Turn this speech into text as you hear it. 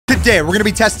Today, we're going to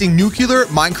be testing nuclear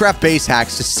Minecraft base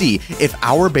hacks to see if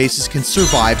our bases can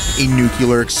survive a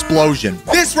nuclear explosion.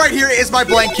 This right here is my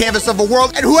blank canvas of a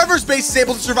world, and whoever's base is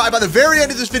able to survive by the very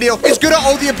end of this video is going to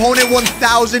owe the opponent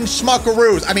 1,000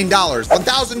 schmuckaroos. I mean dollars.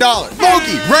 $1,000.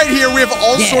 Mogi, right here, we have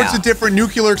all sorts of different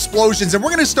nuclear explosions, and we're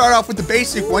going to start off with the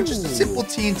basic one, just a simple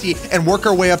TNT, and work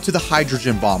our way up to the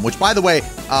hydrogen bomb, which, by the way,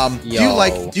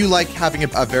 do you like having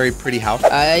a very pretty house?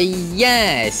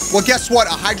 Yes. Well, guess what? A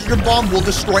hydrogen bomb will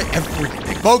destroy everything.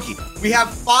 Mogi, we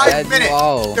have 5 minutes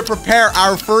to prepare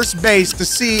our first base to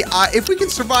see if we can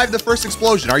survive the first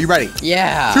explosion. Are you ready?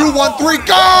 Yeah. 2, 1, 3,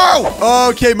 go!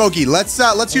 Okay, Mogi,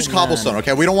 let's use cobblestone,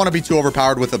 okay? We don't want to be too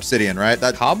overpowered with obsidian, right?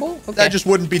 Cobble? Okay. That just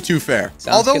wouldn't be too fair.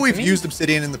 Sounds Although good we've used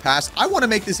obsidian in the past, I want to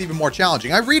make this even more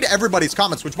challenging. I read everybody's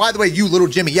comments, which, by the way, you little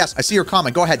Jimmy, yes, I see your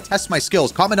comment. Go ahead, test my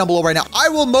skills. Comment down below right now. I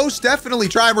will most definitely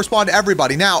try and respond to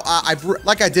everybody. Now,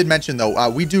 like I did mention, though,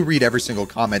 we do read every single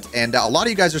comment, and a lot of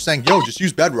you guys are saying, yo, just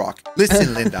use bedrock.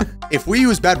 Listen, Linda, if we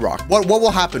use bedrock, what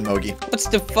will happen, Mogi? What's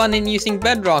the fun in using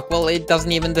bedrock? Well, it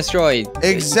doesn't even destroy.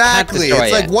 Exactly.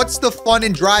 It's like, what's the fun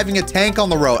in driving a tank on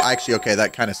the road? Actually, okay,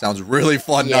 that kind of sounds really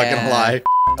fun, not gonna lie.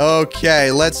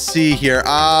 Okay, let's see here.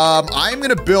 I'm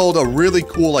gonna build a really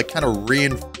cool, like, kind of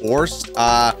reinforced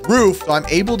roof, so I'm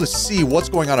able to see what's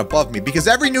going on above me. Because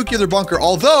every nuclear bunker,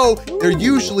 although they're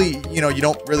usually, you know, you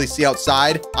don't really see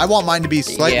outside, I want mine to be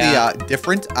slightly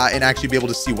different and actually be able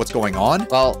to see what's going on.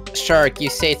 Well, Shark, you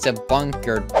say it's a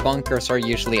bunker. Bunkers are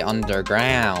usually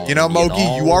underground. You know,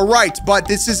 Mogi, you are right. But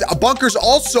this is bunkers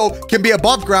also can be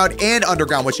above ground and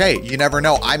underground. Which, hey, you never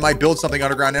know. I might build something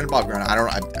underground and above ground. I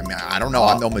don't know.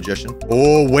 I'm no magician.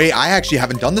 Oh wait, I actually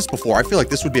haven't done this before. I feel like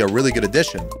this would be a really good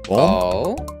addition. Boom.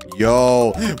 Oh.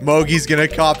 Yo, Mogi's gonna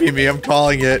copy me. I'm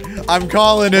calling it. I'm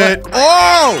calling it.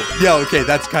 Oh! Yo, okay,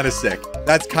 that's kind of sick.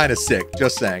 That's kind of sick.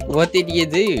 Just saying. What did you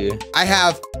do? I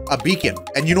have a beacon.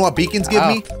 And you know what beacons give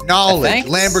me? Knowledge. Thanks.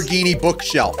 Lamborghini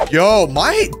bookshelf. Yo,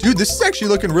 dude, this is actually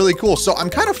looking really cool. So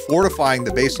I'm kind of fortifying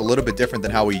the base a little bit different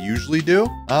than how we usually do.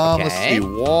 Let's see.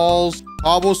 Walls.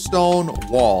 Cobblestone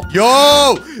wall.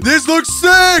 Yo, this looks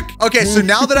sick. Okay, so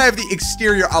now that I have the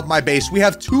exterior of my base, we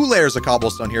have 2 layers of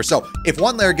cobblestone here. So if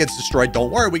one layer gets destroyed,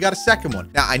 don't worry, we got a second one.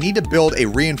 Now I need to build a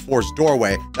reinforced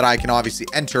doorway that I can obviously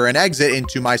enter and exit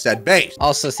into my said base.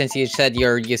 Also, since you said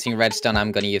you're using redstone,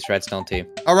 I'm gonna use redstone too.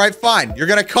 All right, fine. You're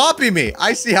gonna copy me.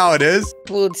 I see how it is.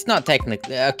 Well, it's not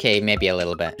technically. Okay, maybe a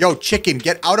little bit. Yo, chicken,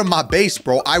 get out of my base,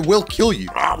 bro. I will kill you.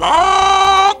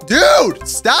 Dude,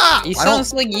 stop. He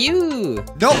sounds like you.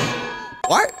 No.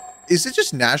 What? Is it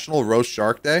just National Roast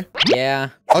Shark Day? Yeah.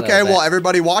 Okay, well,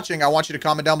 everybody watching, I want you to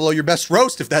comment down below your best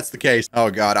roast if that's the case. Oh,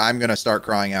 God, I'm going to start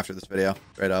crying after this video.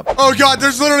 Straight up. Oh, God,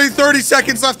 there's literally 30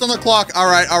 seconds left on the clock. All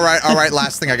right.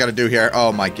 Last thing I got to do here.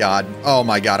 Oh, my God. I'm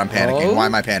panicking. Why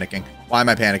am I panicking? Why am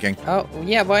I panicking? Oh,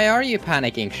 yeah, why are you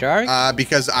panicking, Shark?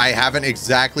 Because I haven't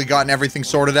exactly gotten everything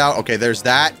sorted out. Okay, there's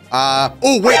that.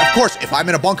 Oh, wait, of course, if I'm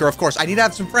in a bunker, of course, I need to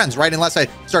have some friends, right? Unless I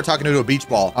start talking to a beach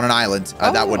ball on an island.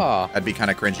 That'd be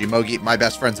kind of cringy. Mogi, my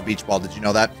best friend's a beach ball. Did you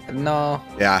know that? No.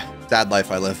 Yeah, sad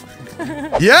life I live.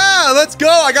 Yeah, let's go.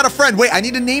 I got a friend. Wait, I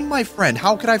need to name my friend.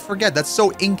 How could I forget? That's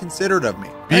so inconsiderate of me.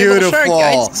 Beautiful. Hey,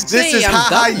 well, Shark, this is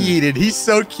Haha Yeeted. He's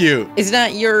so cute. Is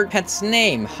that your pet's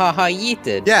name? Haha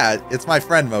Yeeted. Yeah, it's my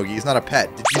friend, Mogi. He's not a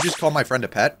pet. Did you just call my friend a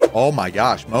pet? Oh my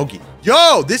gosh, Mogi.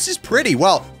 Yo, this is pretty.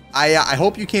 Well, I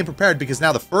hope you came prepared because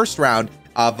now the first round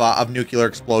of nuclear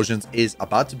explosions is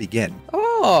about to begin.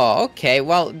 Oh, okay.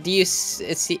 Well, do you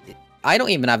see? I don't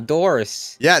even have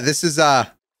doors. Yeah, this is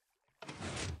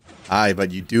Aye,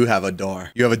 but you do have a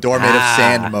door. You have a door made of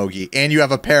sand, Mogi, and you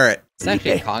have a parrot. It's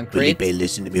actually concrete. Felipe,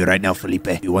 listen to me right now,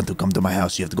 Felipe. You want to come to my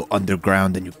house, you have to go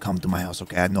underground and you come to my house,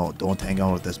 okay? No, don't hang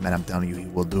out with this man. I'm telling you, he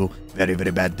will do very,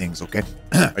 very bad things, okay?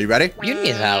 Are you ready? You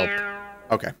need help.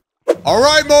 Okay. All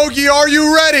right, Mogi, are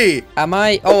you ready? Am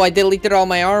I? Oh, I deleted all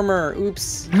my armor.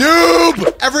 Oops.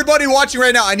 Noob! Everybody watching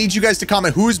right now, I need you guys to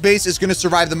comment whose base is going to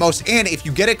survive the most. And if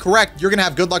you get it correct, you're going to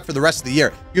have good luck for the rest of the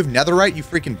year. You have netherite, you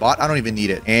freaking bot. I don't even need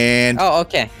it. And... Oh,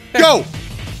 okay. Go!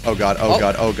 Oh, God. Oh,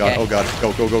 God. Oh, God. Oh, God.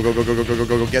 Go, go, go, go, go, go, go, go, go,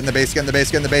 go, go. Get in the base, get in the base,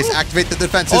 get in the base. Activate the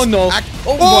defenses. Oh, no.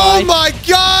 Oh, my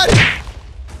God!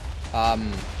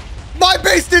 My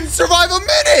base didn't survive a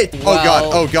minute! Well, oh, God.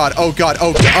 Oh, God. Oh, God.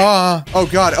 Oh, God. Oh,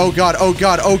 God. Oh, God. Oh,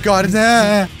 God. Oh, God.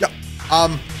 Nah.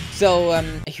 So,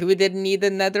 who didn't need the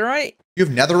netherite? You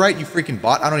have netherite, you freaking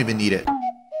bot? I don't even need it.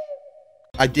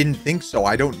 I didn't think so.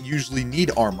 I don't usually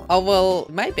need armor. Oh, well,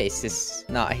 my base is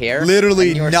not here. Literally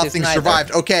and yours nothing is neither.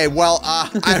 survived. Okay, well,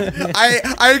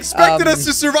 I expected us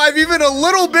to survive even a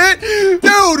little bit. Dude,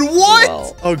 what?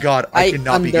 Well, oh, God. I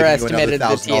cannot be giving you another underestimated the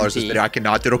 $1,000 this TNT. video. I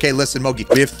cannot, dude. Okay, listen, Mogi.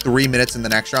 We have 3 minutes in the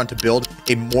next round to build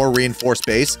a more reinforced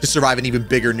base to survive an even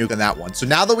bigger nuke than that one. So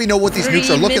now that we know what these nukes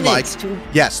are looking like.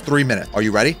 Yes, 3 minutes. Are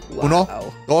you ready? Wow.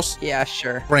 Uno, dos, Yeah,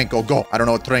 sure. Tranco, go. I don't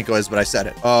know what Tranco is, but I said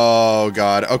it. Oh,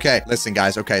 God. Okay, listen,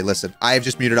 guys. Okay, listen. I have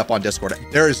just muted up on Discord.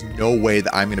 There is no way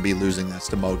that I'm going to be losing this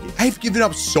to Mogi. I've given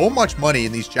up so much money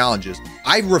in these challenges.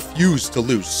 I refuse to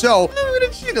lose. So I'm going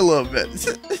to cheat a little bit.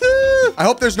 I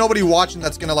hope there's nobody watching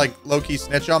that's going to like low-key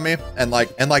snitch on me and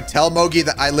tell Mogi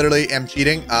that I literally am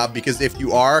cheating. Because if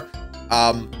you are,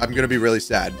 I'm going to be really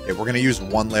sad. Okay, we're going to use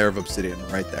 1 layer of obsidian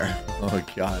right there. Oh,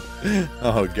 God.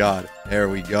 Oh, God. There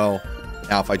we go.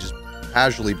 Now, if I just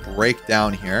casually break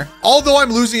down here. Although I'm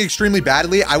losing extremely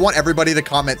badly, I want everybody to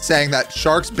comment saying that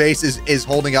Shark's base is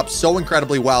holding up so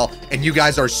incredibly well, and you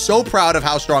guys are so proud of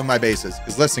how strong my base is.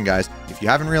 Because listen, guys, if you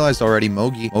haven't realized already,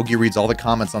 Mogi reads all the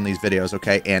comments on these videos,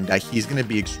 okay? And he's going to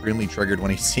be extremely triggered when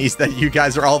he sees that you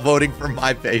guys are all voting for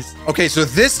my base. Okay, so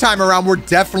this time around, we're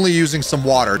definitely using some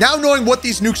water. Now knowing what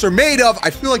these nukes are made of, I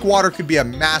feel like water could be a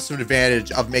massive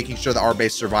advantage of making sure that our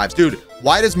base survives. Dude,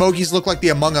 why does Mogi's look like the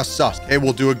Among Us sus? Okay,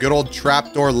 we'll do a good old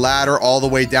trapdoor ladder all the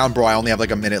way down. Bro, I only have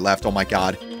like a minute left. Oh my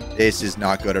God. This is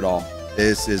not good at all.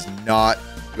 This is not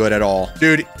good at all.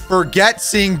 Dude, forget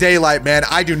seeing daylight, man.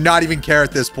 I do not even care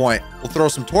at this point. We'll throw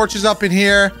some torches up in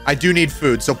here. I do need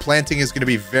food, so planting is going to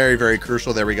be very, very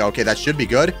crucial. There we go. Okay, that should be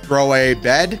good. Throw a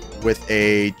bed with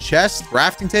a chest,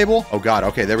 crafting table. Oh God.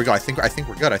 Okay, there we go. I think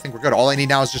we're good. I think we're good. All I need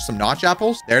now is just some notch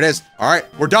apples. There it is. All right,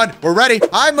 we're done. We're ready.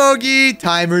 Hi, Mogi.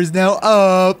 Timer's now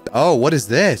up. Oh, what is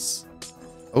this?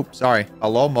 Oh, sorry.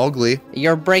 Hello, Mowgli.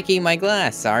 You're breaking my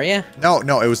glass, are you? No,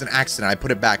 it was an accident. I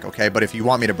put it back, okay? But if you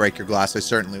want me to break your glass, I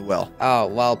certainly will. Oh,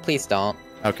 well, please don't.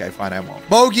 Okay, fine, I won't.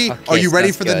 Mogi, Okay, are you ready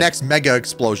sounds for the good. next mega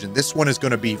explosion? This one is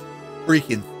going to be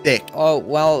freaking thick. Oh,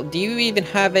 well, do you even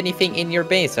have anything in your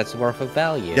base that's worth of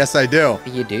value? Yes, I do.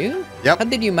 You do? Yep. How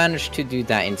did you manage to do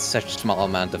that in such small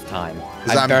amount of time?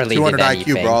 Because I'm 200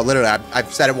 IQ, bro. Literally,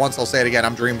 I've said it once, I'll say it again.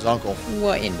 I'm Dream's uncle.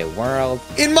 What in the world?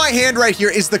 In my hand right here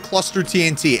is the cluster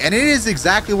TNT, and it is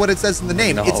exactly what it says in the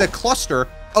name. No. It's a cluster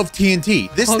of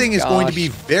TNT. This thing is going to be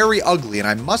very ugly, and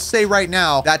I must say right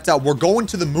now that we're going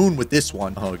to the moon with this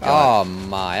one. Oh, God. Oh,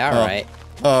 my. All right.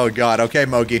 Oh, God. Okay,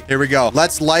 Mogi. Here we go.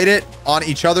 Let's light it on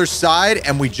each other's side,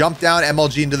 and we jump down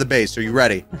MLG into the base. Are you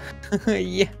ready?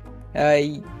 Yeah.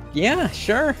 Yeah,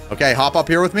 sure. Okay, hop up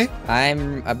here with me.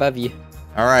 I'm above you.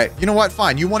 All right. You know what?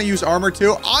 Fine. You want to use armor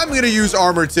too? I'm going to use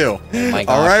armor too. Oh my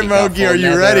gosh, all right, you got Mogi, are full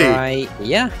you ready? netherite.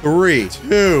 Yeah. 3,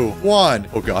 2, 1.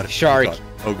 Oh, God. Shark. Oh, God.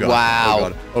 Oh, God. Wow. Oh,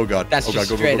 God. Oh, God. That's oh, God. just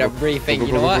Go, go, straight go, up go. briefing. Go,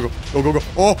 You go, know go, what? go, go, go, go.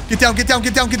 Oh, get down, get down,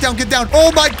 get down, get down, get down.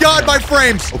 Oh, my God, my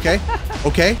frames. Okay.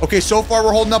 Okay. Okay, so far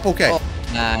we're holding up okay. Oh,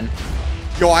 man.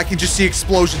 Yo, I can just see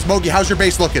explosions. Mogi, how's your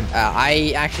base looking?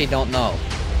 I actually don't know.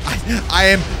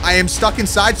 I am stuck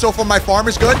inside. So far, my farm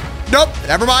is good. Nope.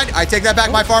 Never mind. I take that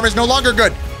back. My farm is no longer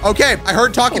good. Okay. I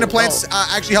heard talking to plants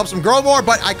actually helps them grow more,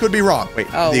 but I could be wrong. Wait.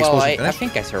 Oh, the well, explosion I finished?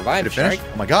 think I survived, Did it finish? Shark.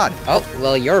 Oh, my God. Oh,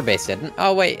 well, your base didn't.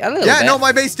 Oh, wait, a little bit. Yeah, no,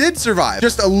 my base did survive.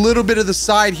 Just a little bit of the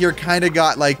side here kind of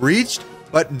got, like, reached,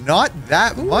 but not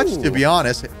that much, to be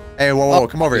honest. Hey, whoa,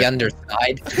 come over the here.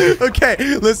 underside. Okay,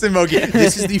 listen, Mogi.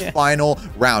 This is the final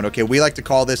round, okay? We like to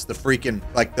call this the freaking,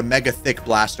 like, the mega thick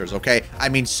blasters, okay? I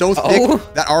mean, so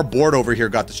thick that our board over here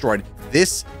got destroyed.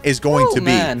 This is going to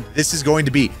be, this is going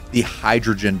to be the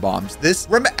hydrogen bombs.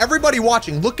 Remember, everybody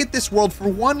watching, look at this world for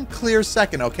one clear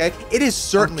second, okay? It is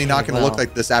certainly not going to look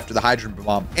like this after the hydrogen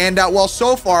bomb. And, well,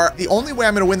 so far, the only way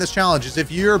I'm going to win this challenge is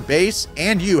if your base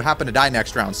and you happen to die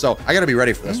next round. So I got to be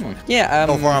ready for this one. Yeah,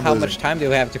 So far, I'm how losing. much time do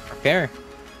we have to prepare?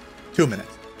 2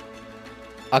 minutes.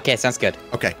 Okay, sounds good.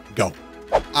 Okay, go.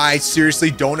 I seriously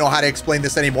don't know how to explain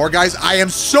this anymore, guys. I am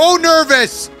so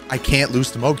nervous. I can't lose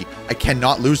to Mogi. I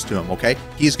cannot lose to him, okay?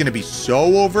 He's going to be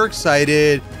so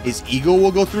overexcited. His ego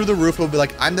will go through the roof. He'll be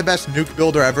like, I'm the best nuke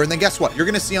builder ever. And then guess what? You're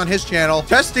going to see on his channel,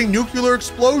 testing nuclear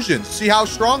explosions. See how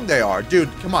strong they are. Dude,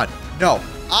 come on. No,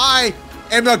 I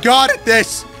am a god at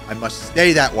this. I must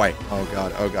stay that way. Oh,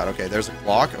 God. Oh, God. Okay, there's a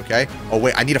clock. Okay. Oh,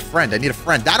 wait. I need a friend. I need a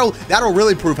friend. That'll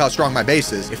really prove how strong my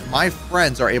base is. If my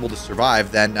friends are able to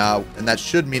survive, then that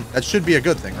should be a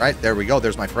good thing, right? There we go.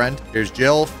 There's my friend. Here's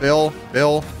Jill, Phil,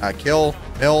 Bill, Kill,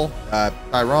 Mill,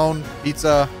 Tyrone,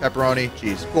 pizza, pepperoni,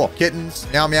 cheese. Cool. Kittens,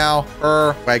 meow meow,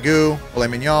 wagyu, filet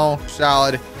mignon,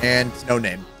 salad, and no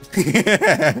name.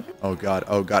 Oh god,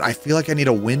 oh god. I feel like I need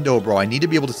a window, bro. I need to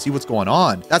be able to see what's going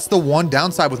on. That's the one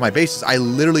downside with my bases. I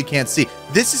literally can't see.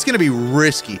 This is going to be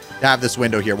risky to have this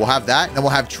window here. We'll have that, and then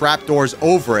we'll have trapdoors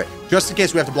over it, just in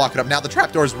case we have to block it up. Now, the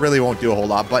trapdoors really won't do a whole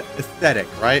lot, but aesthetic,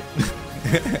 right?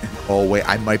 Oh, wait,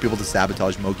 I might be able to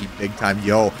sabotage Mogi big time.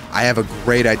 Yo, I have a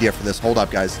great idea for this. Hold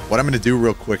up, guys. What I'm going to do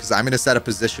real quick is I'm going to set a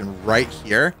position right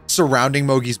here surrounding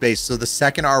Mogi's base. So the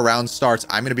second our round starts,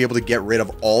 I'm going to be able to get rid of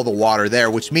all the water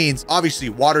there, which means obviously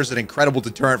water is an incredible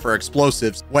deterrent for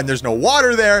explosives. When there's no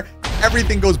water there,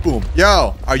 everything goes boom.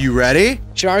 Yo, are you ready?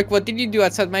 Shark, what did you do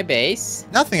outside my base?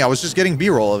 Nothing. I was just getting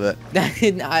B-roll of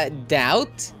it.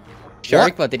 Doubt?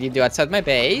 Shark, what did you do outside my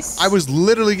base? I was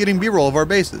literally getting B-roll of our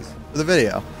bases for the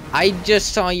video. I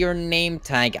just saw your name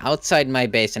tag outside my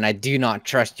base, and I do not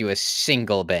trust you a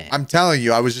single bit. I'm telling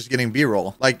you, I was just getting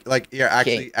B-roll. Like, yeah,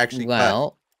 actually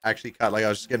well, cut. Actually cut. Like, I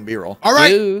was just getting B-roll. All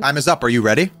right, time is up. Are you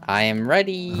ready? I am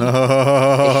ready. Hey,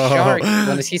 Shark,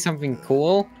 want to see something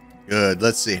cool? Good.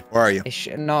 Let's see. Where are you?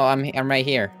 No, I'm right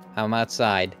here. I'm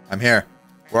outside. I'm here.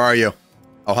 Where are you?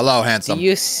 Oh, hello, handsome. Do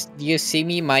you see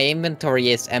me? My inventory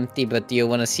is empty, but do you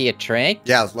want to see a trick?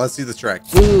 Yeah, let's see the trick.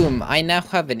 Boom! I now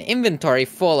have an inventory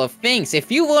full of things.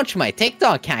 If you watch my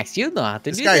TikTok hacks, you know how to do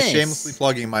this. This guy's shamelessly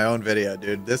plugging my own video,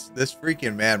 dude. This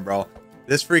freaking man, bro.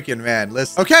 This freaking man.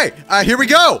 Listen. Okay, here we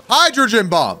go. Hydrogen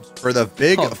bombs for the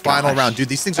big final round. Dude,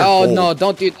 these things are Oh, cold. no,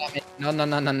 don't do that.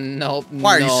 No.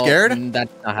 Why, are you scared?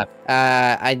 That's not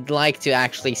happening. I'd like to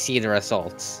actually see the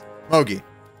results. Mogi,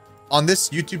 on this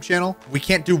YouTube channel, we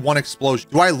can't do one explosion.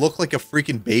 Do I look like a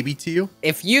freaking baby to you?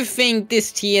 If you think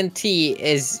this TNT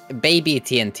is baby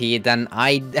TNT, then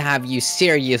I'd have you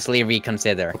seriously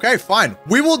reconsider. Okay, fine.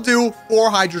 We will do 4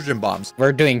 hydrogen bombs.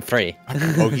 We're doing 3.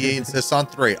 Mogi insists on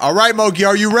 3. All right, Mogi,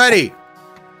 are you ready?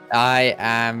 I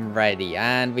am ready,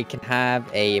 and we can have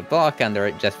a block under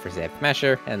it just for safe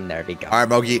measure, and there we go. All right,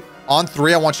 Mogi. On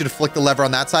 3, I want you to flick the lever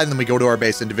on that side, and then we go to our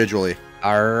base individually.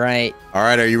 All right. All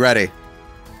right, are you ready?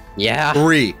 Yeah.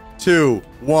 3, 2,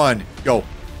 1, go.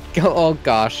 Go. Oh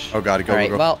gosh. Oh god, go. All right.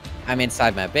 Go. Well, I'm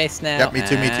inside my base now. Yep, me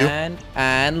too. Me too.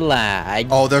 And lag.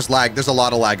 Oh, there's lag. There's a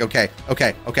lot of lag. Okay.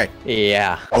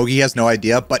 Yeah. Mogi has no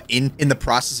idea, but in the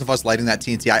process of us lighting that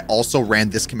TNT, I also ran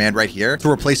this command right here to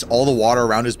replace all the water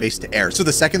around his base to air. So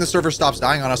the second the server stops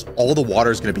dying on us, all the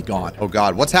water is going to be gone. Oh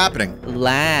god, what's happening?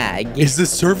 Lag. Is the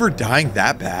server dying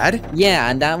that bad? Yeah,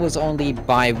 and that was only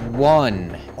by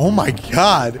 1. Oh my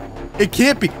god. It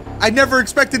can't be. I never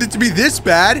expected it to be this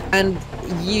bad. And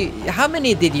how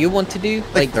many did you want to do?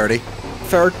 Like 30.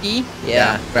 30?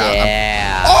 Yeah.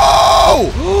 Yeah.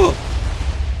 Oh!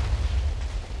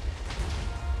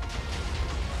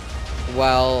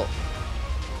 Well,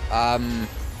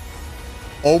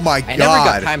 oh my god. I never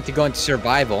got time to go into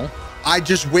survival. I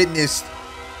just witnessed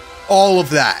all of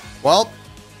that. Well,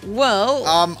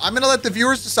 I'm gonna let the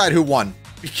viewers decide who won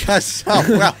because,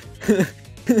 well,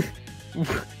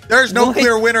 there's no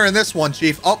clear winner in this one,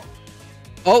 Chief. Oh,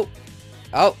 wait,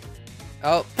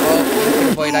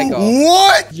 I go.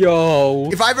 What? Yo.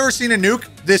 If I've ever seen a nuke,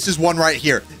 this is one right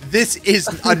here. This is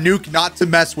a nuke not to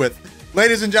mess with.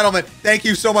 Ladies and gentlemen, thank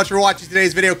you so much for watching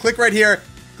today's video. Click right here.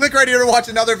 Click right here to watch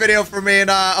another video from me. And,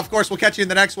 of course, we'll catch you in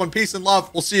the next one. Peace and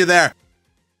love. We'll see you there.